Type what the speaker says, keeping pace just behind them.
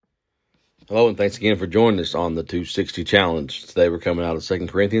Hello, and thanks again for joining us on the 260 Challenge. Today we're coming out of 2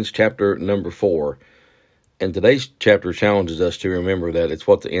 Corinthians chapter number 4. And today's chapter challenges us to remember that it's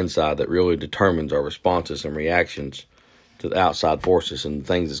what's the inside that really determines our responses and reactions to the outside forces and the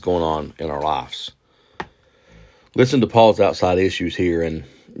things that's going on in our lives. Listen to Paul's outside issues here, and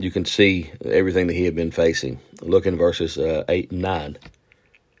you can see everything that he had been facing. Look in verses 8 and 9.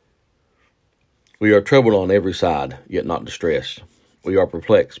 We are troubled on every side, yet not distressed. We are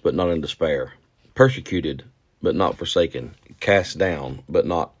perplexed, but not in despair. Persecuted, but not forsaken. Cast down, but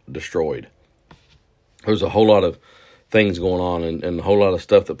not destroyed. There's a whole lot of things going on and a whole lot of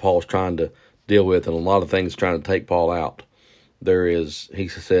stuff that Paul's trying to deal with, and a lot of things trying to take Paul out. There is, he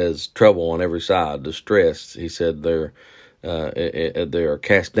says, trouble on every side, distress. He said they are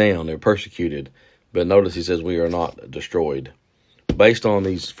cast down, they're persecuted. But notice he says we are not destroyed. Based on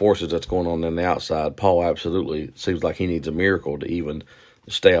these forces that's going on the outside, Paul absolutely seems like he needs a miracle to even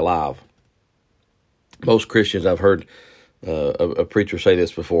stay alive. Most Christians, I've heard a preacher say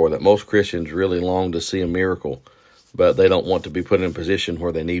this before, that most Christians really long to see a miracle, but they don't want to be put in a position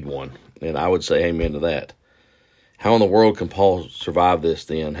where they need one. And I would say amen to that. How in the world can Paul survive this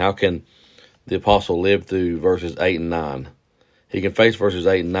then? How can the apostle live through verses 8 and 9? He can face verses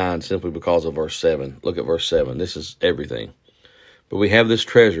 8 and 9 simply because of verse 7. Look at verse 7. This is everything. But we have this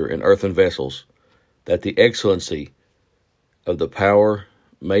treasure in earthen vessels, that the excellency of the power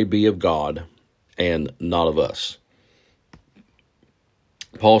may be of God and not of us.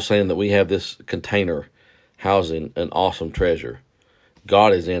 Paul's saying that we have this container housing an awesome treasure.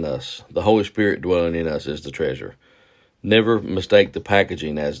 God is in us. The Holy Spirit dwelling in us is the treasure. Never mistake the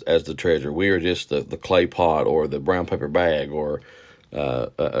packaging as the treasure. We are just the clay pot or the brown paper bag or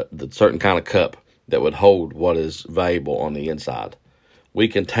the certain kind of cup that would hold what is valuable on the inside. We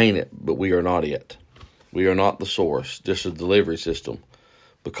contain it, but we are not it. We are not the source, just a delivery system.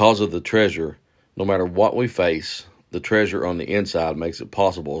 Because of the treasure, no matter what we face, the treasure on the inside makes it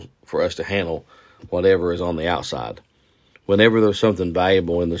possible for us to handle whatever is on the outside. Whenever there's something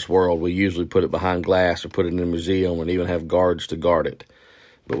valuable in this world, we usually put it behind glass or put it in a museum and even have guards to guard it.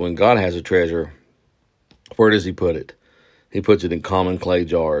 But when God has a treasure, where does he put it? He puts it in common clay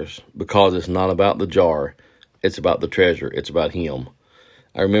jars, because it's not about the jar, it's about the treasure, it's about him.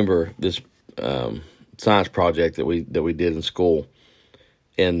 I remember this science project that we did in school,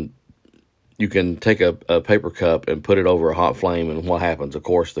 and you can take a paper cup and put it over a hot flame, and what happens? Of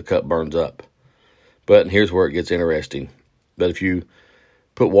course, the cup burns up. But here's where it gets interesting. But if you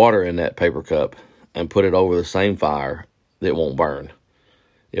put water in that paper cup and put it over the same fire, it won't burn.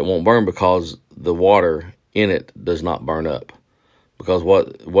 It won't burn because the water in it does not burn up. Because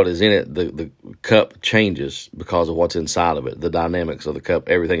what is in it, the cup changes because of what's inside of it. The dynamics of the cup,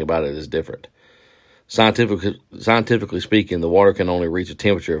 everything about it is different. Scientifically speaking, the water can only reach a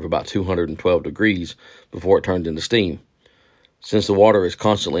temperature of about 212 degrees before it turns into steam. Since the water is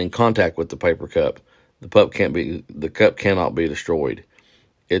constantly in contact with the paper cup, the cup cannot be destroyed.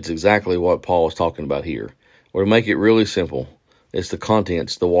 It's exactly what Paul is talking about here. Or to make it really simple, it's the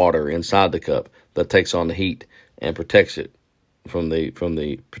contents, the water inside the cup, that takes on the heat and protects it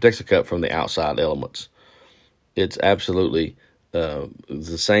protects the cup from the outside elements. It's absolutely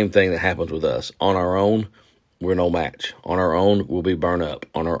the same thing that happens with us. On our own, we're no match. On our own, we'll be burned up.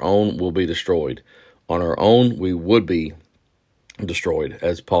 On our own, we'll be destroyed. On our own, we would be destroyed.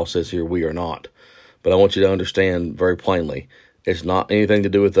 As Paul says here, we are not. But I want you to understand very plainly, it's not anything to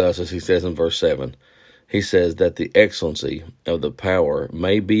do with us, as he says in verse 7. He says that the excellency of the power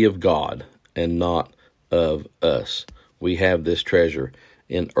may be of God and not of us. We have this treasure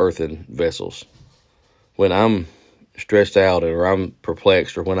in earthen vessels. When I'm stressed out or I'm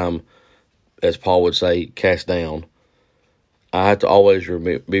perplexed or when I'm, as Paul would say, cast down, I have to always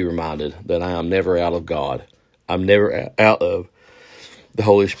be reminded that I am never out of God. I'm never out of the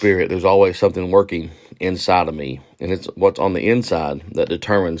Holy Spirit. There's always something working inside of me. And it's what's on the inside that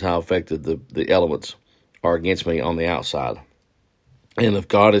determines how effective the elements are against me on the outside. And if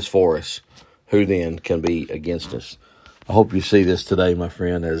God is for us, who then can be against us? I hope you see this today, my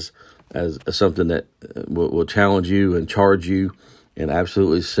friend, as something that will challenge you and charge you, and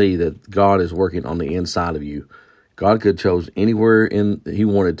absolutely see that God is working on the inside of you. God could have chose anywhere he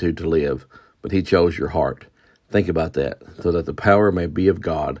wanted to live, but he chose your heart. Think about that, so that the power may be of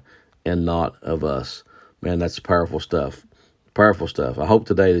God and not of us. Man, that's powerful stuff. Powerful stuff. I hope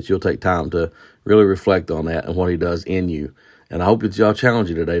today that you'll take time to really reflect on that and what he does in you. And I hope that I'll challenge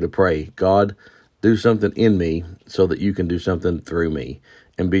you today to pray, God, do something in me so that you can do something through me.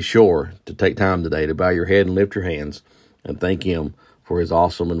 And be sure to take time today to bow your head and lift your hands and thank him for his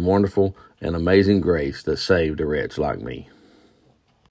awesome and wonderful and amazing grace that saved a wretch like me.